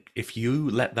if you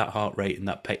let that heart rate and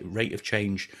that rate of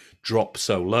change drop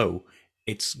so low,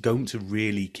 it's going to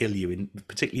really kill you,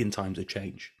 particularly in times of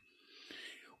change.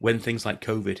 When things like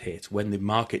COVID hit, when the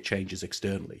market changes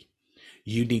externally,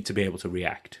 you need to be able to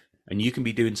react. And you can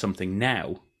be doing something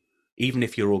now, even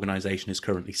if your organization is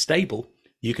currently stable,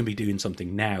 you can be doing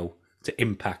something now to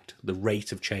impact the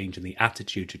rate of change and the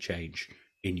attitude to change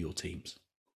in your teams.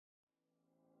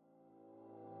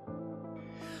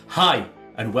 Hi,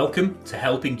 and welcome to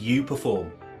Helping You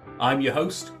Perform. I'm your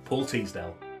host, Paul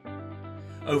Teasdale.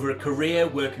 Over a career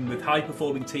working with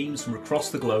high-performing teams from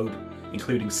across the globe,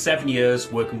 including 7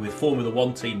 years working with Formula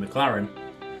One team McLaren,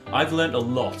 I've learned a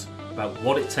lot about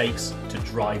what it takes to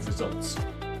drive results.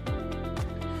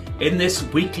 In this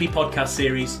weekly podcast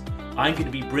series, I'm going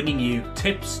to be bringing you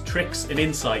tips, tricks, and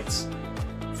insights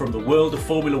from the world of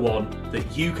Formula One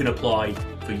that you can apply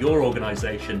for your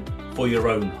organisation for your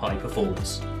own high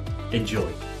performance.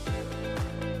 Enjoy.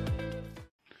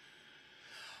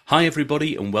 Hi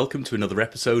everybody, and welcome to another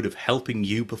episode of Helping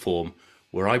You Perform,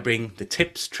 where I bring the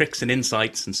tips, tricks, and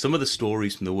insights and some of the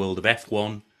stories from the world of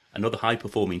F1 and other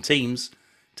high-performing teams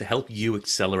to help you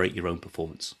accelerate your own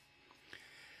performance.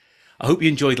 I hope you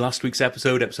enjoyed last week's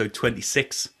episode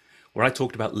 26, where I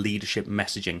talked about leadership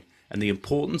messaging and the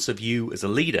importance of you as a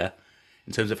leader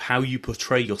in terms of how you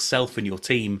portray yourself and your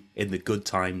team in the good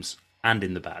times and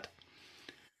in the bad.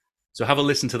 So have a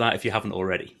listen to that if you haven't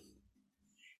already.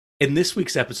 In this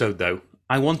week's episode, though,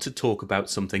 I want to talk about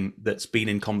something that's been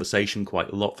in conversation quite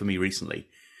a lot for me recently,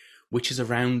 which is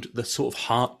around the sort of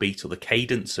heartbeat or the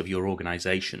cadence of your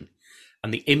organization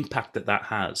and the impact that that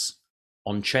has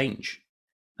on change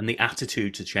and the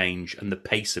attitude to change and the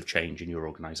pace of change in your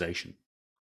organization.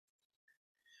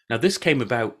 Now, this came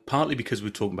about partly because we're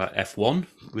talking about F1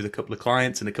 with a couple of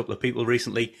clients and a couple of people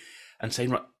recently and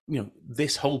saying, right,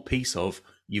 this whole piece of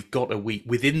you've got a week,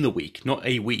 within the week, not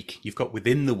a week, you've got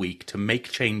within the week to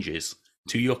make changes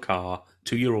to your car,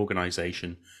 to your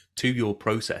organization, to your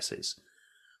processes.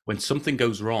 When something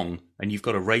goes wrong and you've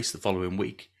got a race the following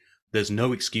week, there's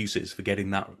no excuses for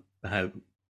getting that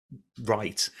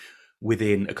right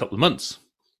within a couple of months.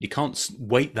 You can't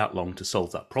wait that long to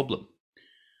solve that problem.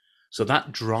 So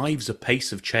that drives a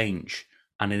pace of change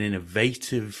and an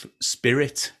innovative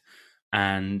spirit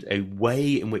and a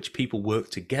way in which people work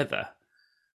together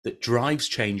that drives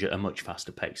change at a much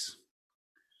faster pace.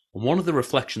 And one of the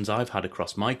reflections I've had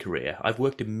across my career, I've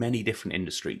worked in many different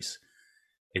industries,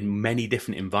 in many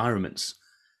different environments,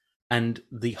 and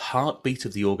the heartbeat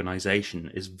of the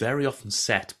organization is very often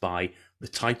set by the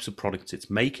types of products it's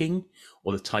making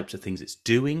or the types of things it's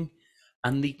doing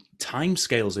and the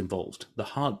timescales involved, the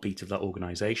heartbeat of that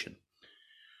organization.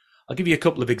 I'll give you a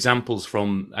couple of examples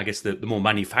from, I guess, the more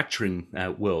manufacturing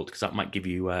world, because that might give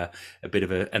you a bit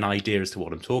of an idea as to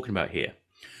what I'm talking about here.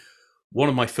 One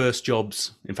of my first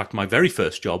jobs, in fact, my very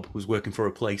first job, was working for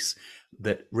a place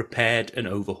that repaired and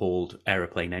overhauled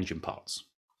aeroplane engine parts.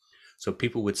 So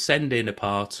people would send in a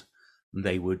part, and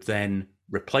they would then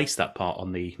replace that part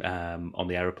on the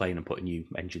aeroplane and put a new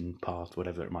engine part,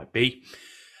 whatever it might be.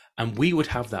 And we would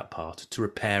have that part to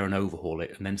repair and overhaul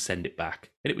it and then send it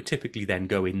back. And it would typically then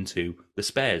go into the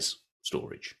spares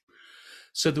storage.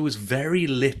 So there was very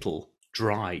little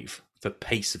drive for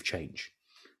pace of change.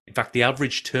 In fact, the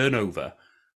average turnover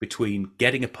between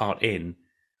getting a part in,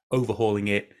 overhauling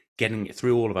it, getting it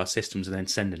through all of our systems and then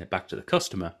sending it back to the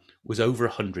customer was over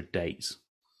 100 days.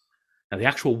 Now, the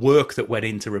actual work that went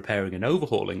into repairing and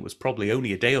overhauling was probably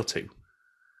only a day or two.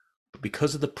 But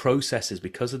because of the processes,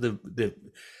 because of the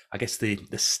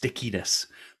stickiness,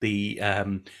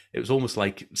 it was almost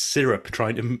like syrup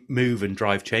trying to move and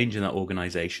drive change in that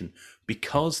organization,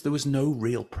 because there was no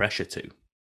real pressure to.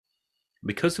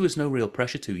 Because there was no real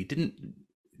pressure to, you didn't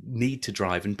need to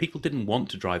drive, and people didn't want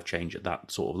to drive change at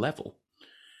that sort of level.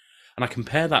 And I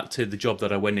compare that to the job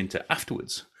that I went into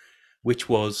afterwards, which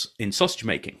was in sausage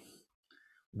making,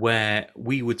 where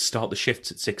we would start the shifts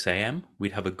at 6 a.m.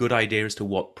 We'd have a good idea as to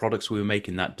what products we were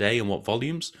making that day and what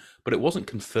volumes, but it wasn't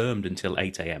confirmed until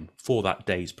 8 a.m. for that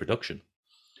day's production.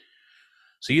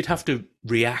 So you'd have to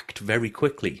react very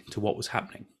quickly to what was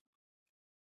happening.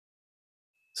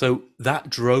 So that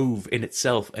drove in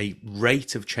itself a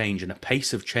rate of change and a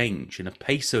pace of change and a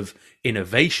pace of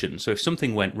innovation. So if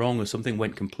something went wrong or something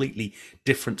went completely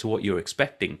different to what you were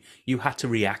expecting, you had to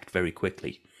react very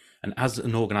quickly. And as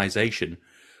an organization,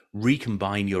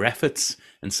 recombine your efforts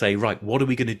and say, right, what are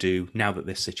we going to do now that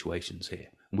this situation's here?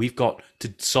 We've got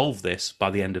to solve this by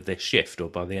the end of this shift or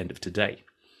by the end of today.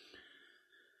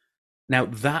 Now,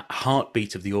 that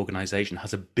heartbeat of the organization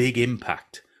has a big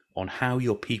impact on how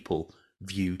your people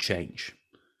view change.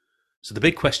 So the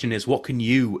big question is, what can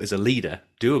you as a leader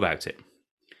do about it?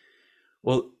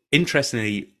 Well,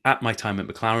 interestingly, at my time at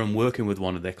McLaren, working with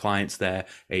one of their clients there,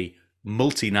 a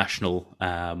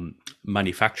multinational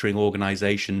manufacturing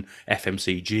organization,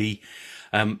 FMCG,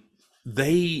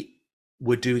 they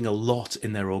were doing a lot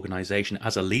in their organization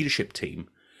as a leadership team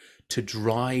to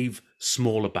drive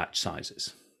smaller batch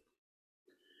sizes.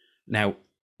 Now,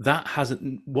 that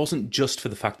wasn't just for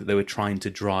the fact that they were trying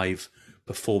to drive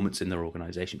performance in their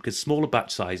organization, because smaller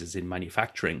batch sizes in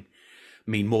manufacturing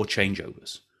mean more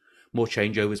changeovers. More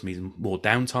changeovers means more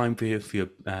downtime for your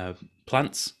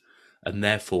plants, and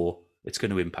therefore it's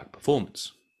going to impact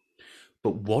performance.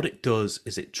 But what it does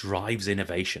is it drives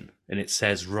innovation, and it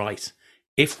says, right,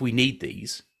 if we need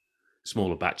these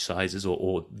smaller batch sizes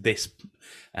or this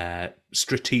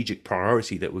strategic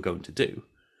priority that we're going to do,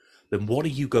 then what are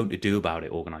you going to do about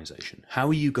it, organization? How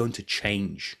are you going to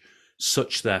change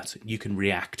such that you can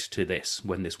react to this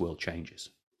when this world changes?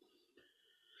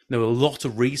 There were a lot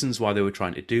of reasons why they were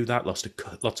trying to do that, lots of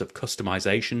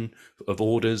customization of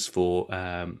orders for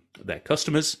their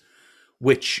customers,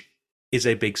 which is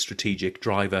a big strategic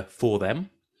driver for them.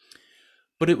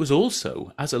 But it was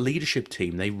also, as a leadership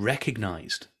team, they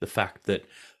recognized the fact that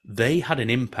they had an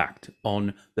impact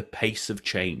on the pace of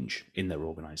change in their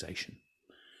organization.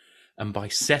 And by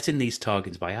setting these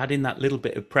targets, by adding that little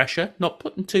bit of pressure, not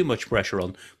putting too much pressure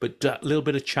on, but that little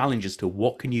bit of challenge as to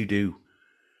what can you do?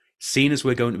 Seeing as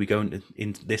we're going to be going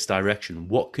in this direction,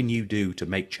 what can you do to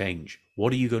make change?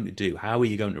 What are you going to do? How are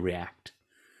you going to react?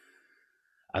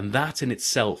 And that in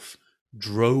itself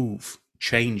drove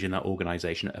change in that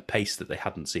organization at a pace that they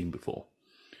hadn't seen before.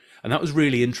 And that was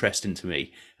really interesting to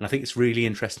me. And I think it's really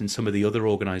interesting some of the other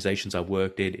organizations I've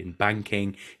worked in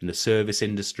banking, in the service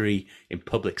industry, in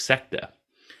public sector.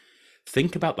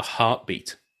 Think about the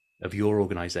heartbeat of your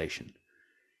organization.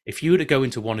 If you were to go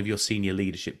into one of your senior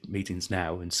leadership meetings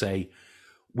now and say,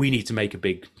 we need to make a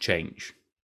big change,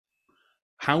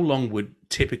 how long would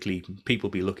typically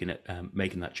people be looking at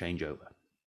making that change over?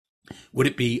 Would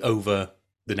it be over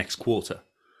the next quarter?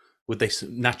 Would they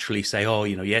naturally say, oh,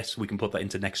 yes, we can put that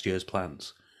into next year's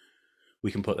plans.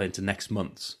 We can put that into next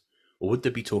month's. Or would they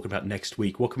be talking about next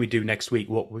week? What can we do next week?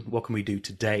 What can we do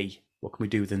today? What can we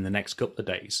do within the next couple of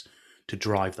days to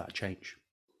drive that change?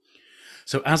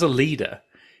 So as a leader,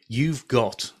 you've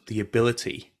got the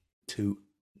ability to,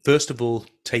 first of all,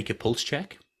 take a pulse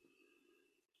check.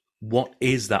 What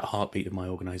is that heartbeat of my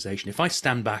organization? If I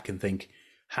stand back and think,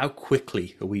 how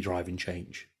quickly are we driving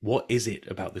change? What is it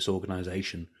about this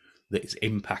organization that is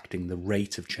impacting the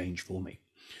rate of change for me?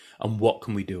 And what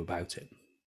can we do about it?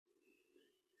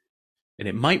 And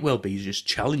it might well be just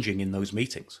challenging in those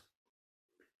meetings.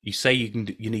 You say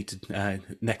you need to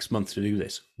next month to do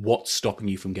this. What's stopping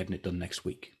you from getting it done next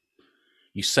week?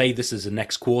 You say this is a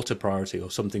next quarter priority or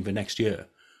something for next year.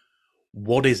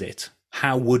 What is it?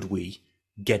 How would we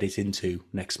get it into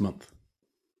next month?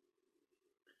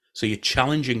 So you're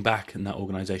challenging back in that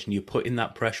organization. You're putting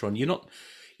that pressure on.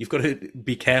 You've got to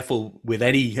be careful with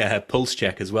any pulse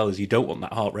check as well, as you don't want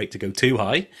that heart rate to go too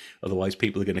high. Otherwise,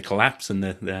 people are going to collapse and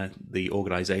the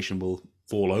organization will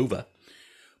fall over.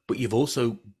 But you've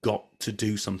also got to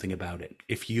do something about it.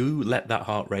 If you let that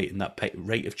heart rate and that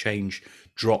rate of change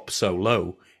drop so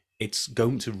low, it's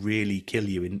going to really kill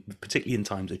you, particularly in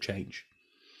times of change.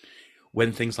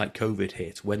 When things like COVID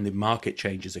hit, when the market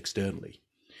changes externally,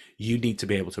 you need to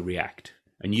be able to react.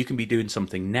 And you can be doing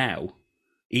something now,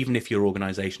 even if your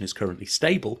organization is currently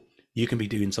stable, you can be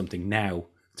doing something now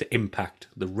to impact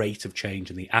the rate of change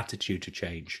and the attitude to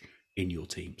change in your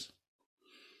teams.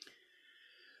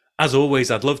 As always,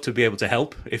 I'd love to be able to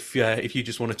help. If you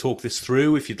just want to talk this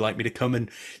through, if you'd like me to come and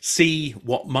see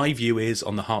what my view is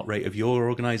on the heart rate of your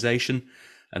organization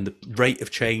and the rate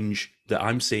of change that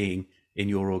I'm seeing in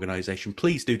your organization,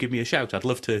 please do give me a shout. I'd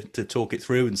love to talk it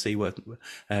through and see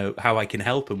how I can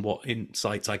help and what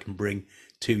insights I can bring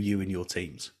to you and your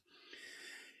teams.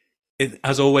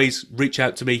 As always, reach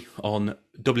out to me on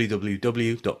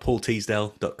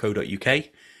www.paulteasdale.co.uk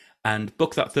and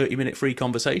book that 30-minute free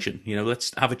conversation.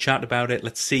 Let's have a chat about it.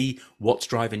 Let's see what's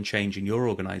driving change in your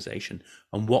organization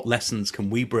and what lessons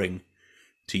can we bring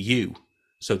to you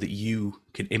so that you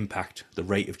can impact the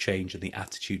rate of change and the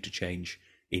attitude to change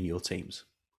in your teams.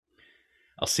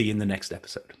 I'll see you in the next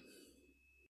episode.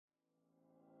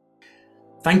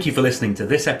 Thank you for listening to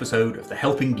this episode of the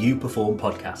Helping You Perform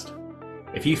podcast.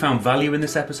 If you found value in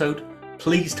this episode,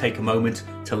 please take a moment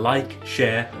to like,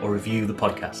 share, or review the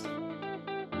podcast.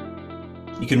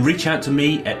 You can reach out to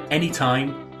me at any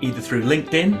time, either through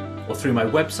LinkedIn or through my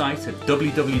website at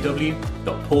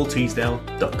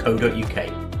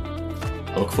www.paulteasdale.co.uk.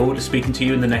 I look forward to speaking to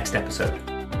you in the next episode.